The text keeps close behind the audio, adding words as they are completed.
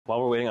While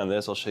we're waiting on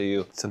this, I'll show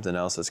you something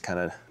else that's kind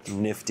of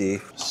nifty.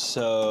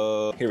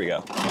 So here we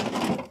go.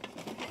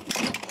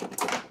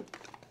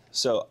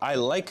 So I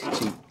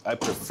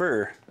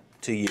prefer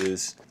to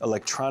use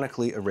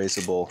electronically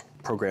erasable,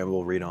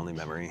 programmable read-only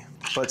memory.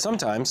 But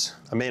sometimes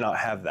I may not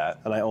have that,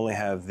 and I only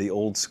have the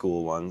old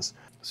school ones.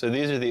 So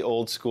these are the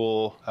old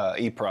school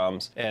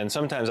EPROMs, and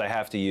sometimes I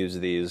have to use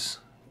these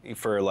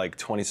for like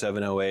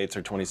 2708s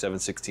or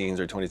 2716s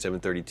or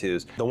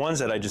 2732s. The ones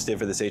that I just did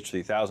for this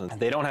H3000,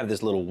 they don't have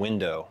this little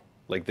window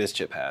like this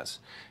chip has.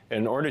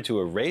 In order to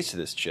erase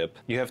this chip,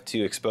 you have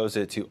to expose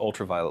it to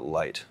ultraviolet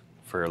light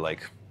for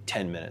like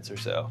 10 minutes or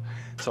so.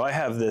 So I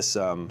have this,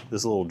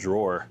 this little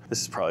drawer,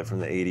 this is probably from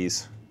the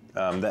 80s,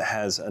 that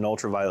has an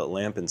ultraviolet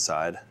lamp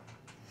inside.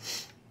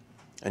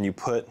 And you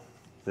put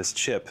this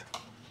chip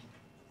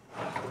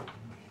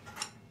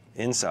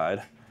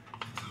inside,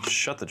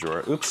 shut the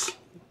drawer. Oops,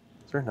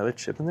 is there another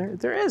chip in there?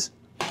 There is.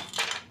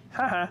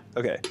 Haha.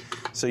 Okay,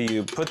 so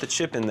you put the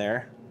chip in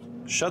there,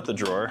 shut the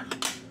drawer,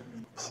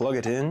 plug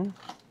it in,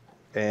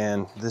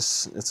 and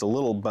this, it's a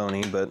little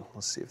bony, but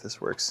let's see if this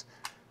works.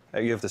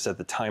 You have to set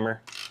the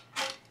timer.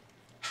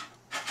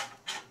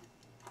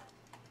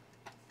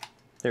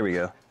 There we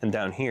go. And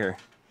down here,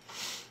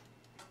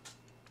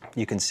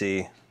 you can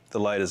see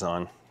the light is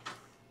on.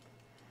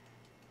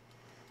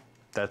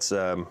 That's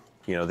you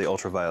know, the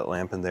ultraviolet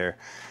lamp in there.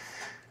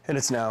 And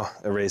it's now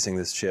erasing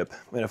this chip.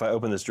 And if I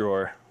open this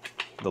drawer,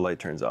 the light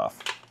turns off.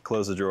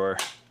 Close the drawer,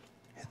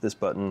 hit this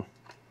button,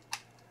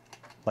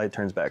 light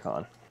turns back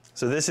on.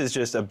 So this is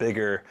just a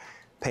bigger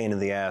pain in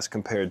the ass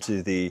compared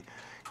to the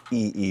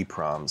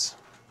EEPROMs,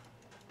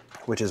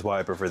 which is why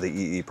I prefer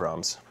the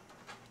EEPROMs.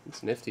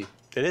 It's nifty.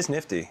 It is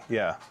nifty,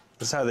 yeah.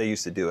 This is how they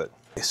used to do it.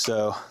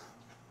 So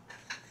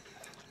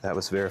that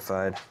was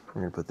verified.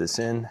 We're gonna put this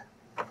in.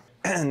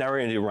 And now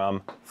we're gonna do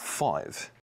ROM 5.